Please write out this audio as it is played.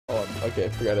Okay,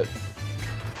 forget it.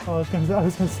 Oh, I was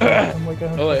gonna start. I'm like,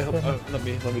 Oh wait,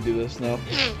 let me do this now.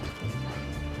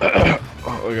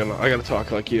 Oh, I gotta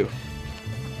talk like you.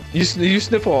 You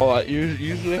sniffle a lot. You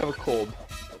usually have a cold.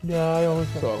 Yeah, I always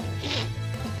have. So,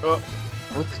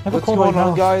 what's cold going right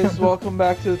on, now. guys? Welcome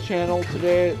back to the channel.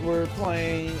 Today we're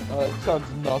playing. It sounds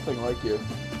nothing like you.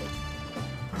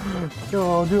 Yo,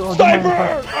 I'll do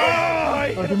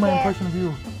my impression of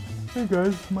you. Hey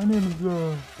guys, my name is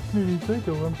Canadian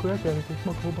Psycho. I'm crack addict. I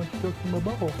smoke a whole bunch of drugs in my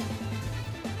butthole.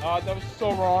 That was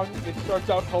so wrong. It starts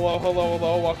out hello, hello,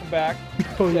 hello. Welcome back.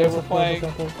 Oh Today yeah, we're playing.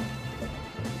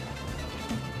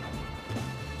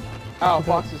 Ow,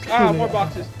 boxes. Ah, more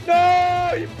boxes.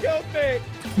 No, you killed me.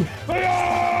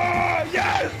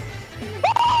 Yes.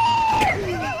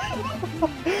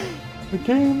 The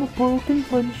game of broken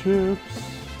friendships.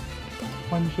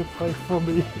 Friendship fight for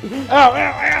me. Ow, ow,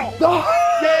 ow. No!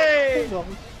 Yay!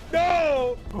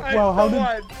 No! Wow,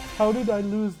 how did I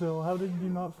lose though? How did you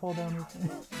not fall down with me?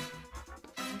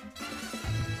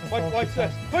 Like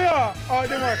this. Hiya! Oh, it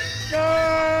didn't work.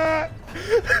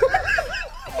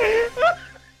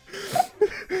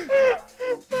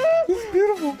 It's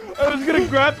beautiful. I was gonna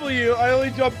grapple you. I only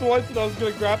jumped once and I was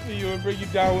gonna grapple you and bring you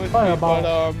down with me,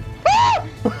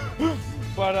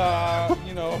 but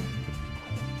you know,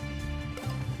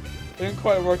 it didn't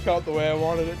quite work out the way I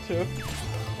wanted it to.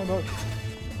 Oh no.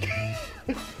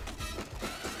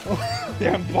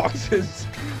 Damn boxes.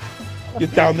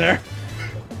 Get down there.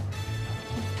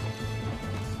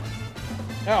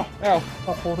 Ow, ow.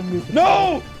 Stop holding me.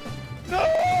 No! No!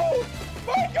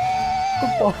 My God! The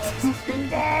boxes.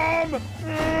 Bomb!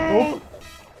 Oh.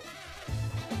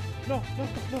 No, no,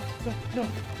 no, no, no.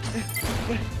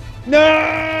 No!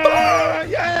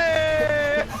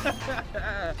 Yay!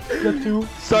 The two.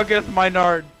 Sucketh my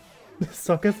nard.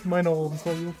 Sucketh mine old,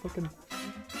 so you fucking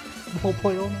the whole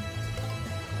play on it.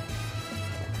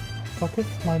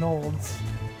 Sucketh mine olds.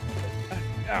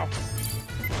 Ow.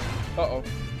 Uh-oh.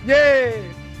 Yay!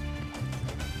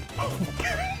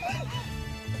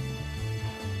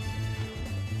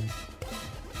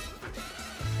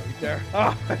 Right there.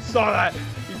 Ah, I saw that.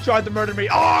 You tried to murder me.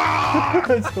 Ah!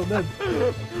 I still did.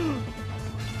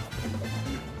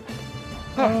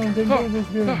 Oh, they made this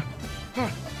good.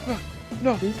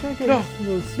 No. These guys get No.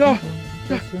 those No.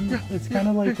 It's kind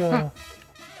of like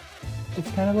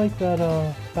that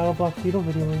Battle Block Beetle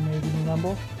video we made. You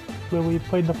remember? Where we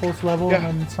played the first level and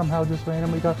then somehow just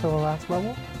randomly got to the last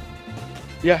level.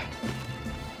 Yeah.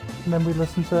 And then we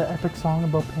listened to the epic song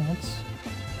about pants.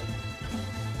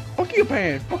 Fuck your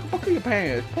pants. Fuck your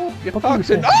pants. Fuck your Fuck fucks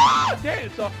your and pants. ah!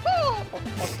 Dance. Fuck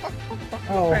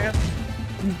your pants.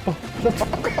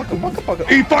 Fuck.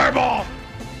 Eat fireball.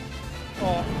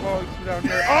 Oh, it's down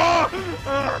here.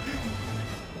 Oh!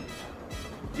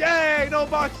 Yay! No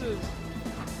boxes.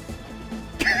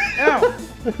 Ow!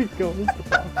 There you go, this is the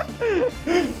box.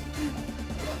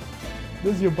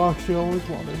 This is your box you always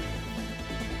wanted.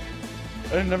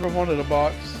 I never wanted a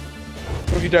box.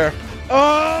 Don't you dare.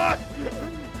 Ah!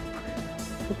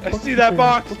 I see that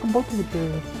box! Look at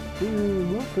this.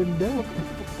 Dude, up and down.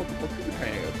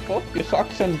 Fuck your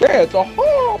socks and dreads. Oh,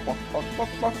 fuck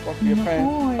your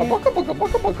pants.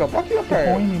 Fuck your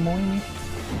pants. Moiny.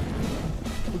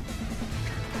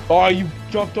 Oh, you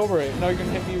jumped over it. Now you're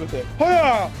gonna hit me with it.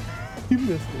 Hiya! You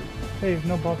missed it. Hey,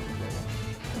 no boxes there.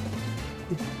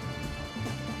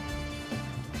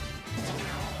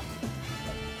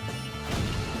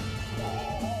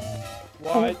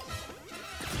 What?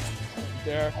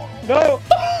 There. No!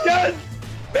 Yes!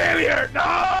 Failure! No!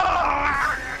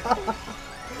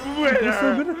 Winner! You're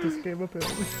so good at this game,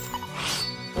 apparently.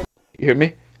 You hear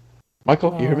me?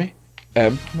 Michael, you hear me?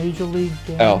 M. Major League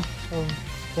Game L. of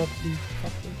Rugby.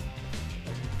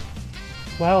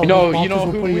 Wow, You know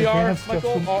who we are, Michael?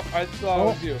 Justin. Oh, I thought it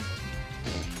was you.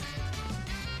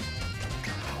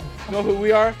 You know who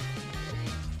we are?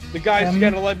 The guys who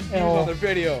get 11 views on their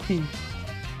video.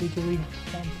 Major League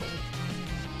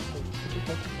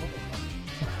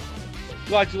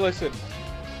Glad you listened.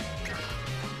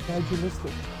 Glad you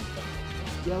listened.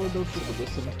 Yeah, we don't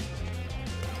Listen.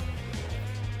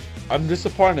 I'm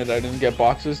disappointed I didn't get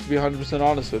boxes, to be 100%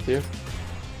 honest with you.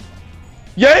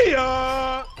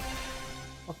 Yeah!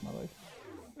 Fuck my life.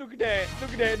 Look at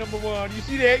that, number one. You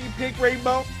see that, you pink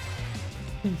rainbow?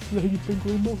 You see that, you pink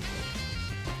rainbow?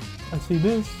 I see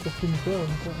this. That's in the film.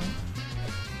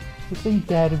 This ain't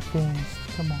that advanced.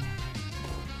 Come on.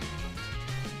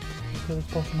 Okay, let's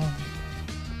pause now.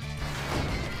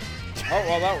 Oh,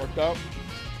 well, that worked out.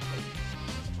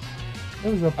 It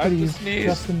was a pretty sneeze.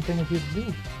 Justin thing of you to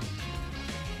do.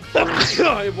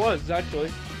 It was,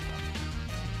 actually.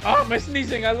 Oh, my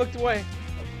sneezing, I looked away.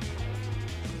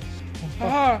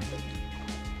 Ah!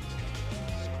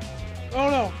 Oh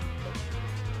no!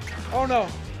 Oh no!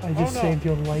 I just saved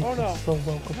your life. Oh no! You're so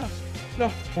welcome.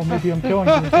 No! Or maybe I'm killing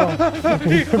you as well.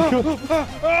 Maybe I'm killing you.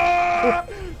 Ah!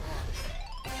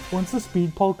 Once the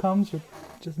speed pole comes, you'll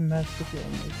just mess with your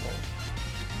own pole.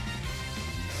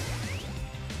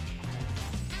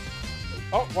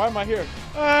 Oh, why am I here?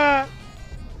 Ah!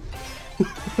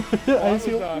 I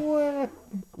see what?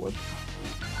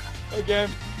 Again.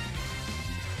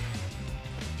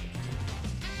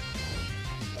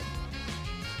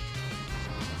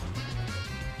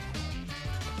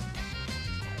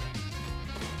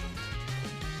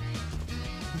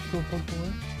 Go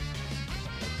away.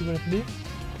 See what I can do?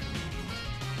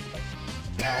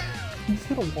 Ow. You just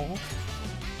hit a wall.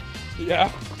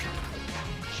 Yeah.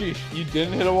 Sheesh, you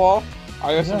didn't hit a wall?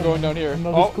 I guess I'm going down here.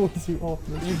 Oh, you,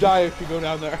 you die if you go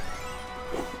down there.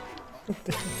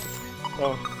 This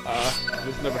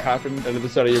never happened. Edit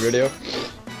this out of your video.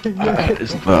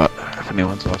 If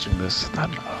anyone's watching this,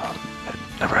 then it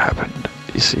never happened.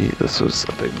 You see, this was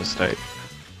a big mistake.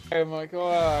 I'm like,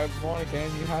 oh, I've won again.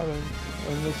 You haven't.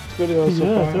 And this video is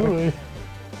so far. Totally.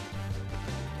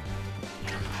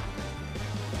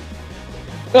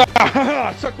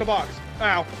 Ah, suck the box.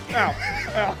 Ow, ow,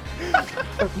 ow.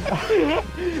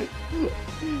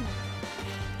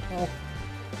 Oh.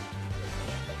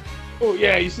 Oh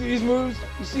yeah, you see these moves?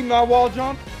 You see my wall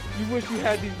jump? You wish you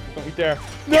had these right there.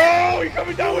 No, you're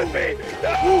coming down with me.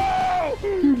 No!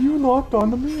 Dude, you locked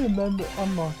onto me and then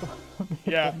unlocked onto me.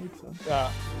 Yeah. That makes sense.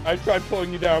 Yeah. I tried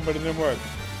pulling you down, but it didn't work.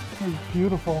 That was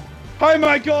beautiful. Hi,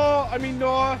 Michael. I mean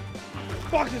Noah.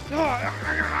 Fuck this.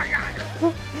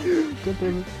 Good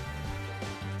baby.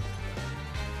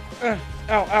 Ow,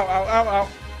 ow, ow, ow, ow.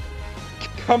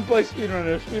 Come play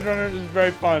Speedrunners. Speedrunners is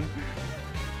very fun.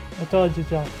 I told you,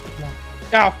 John.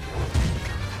 Ow.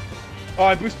 Oh,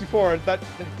 I boosted forward. That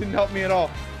didn't help me at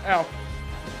all. Ow.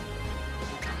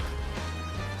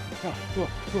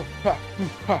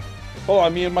 Hold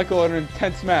on, me and Michael are in an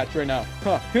intense match right now.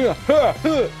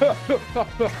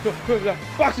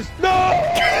 Boxes. No!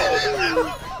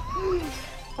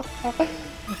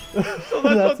 So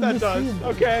that's what that does.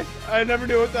 Okay, I never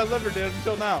knew what that lever did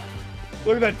until now.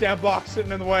 Look at that damn box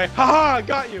sitting in the way. Haha, I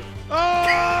got you.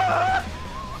 Ah!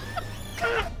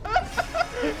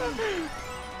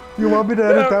 You want me to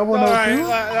edit that one out too?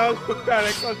 That was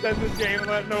pathetic. Let's end this game and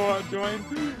let Noah join.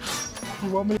 You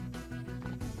want me?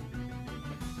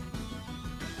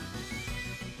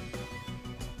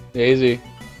 Easy.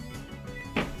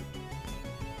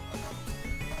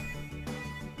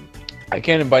 I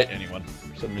can't invite anyone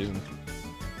for some reason.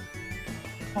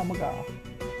 Oh my god.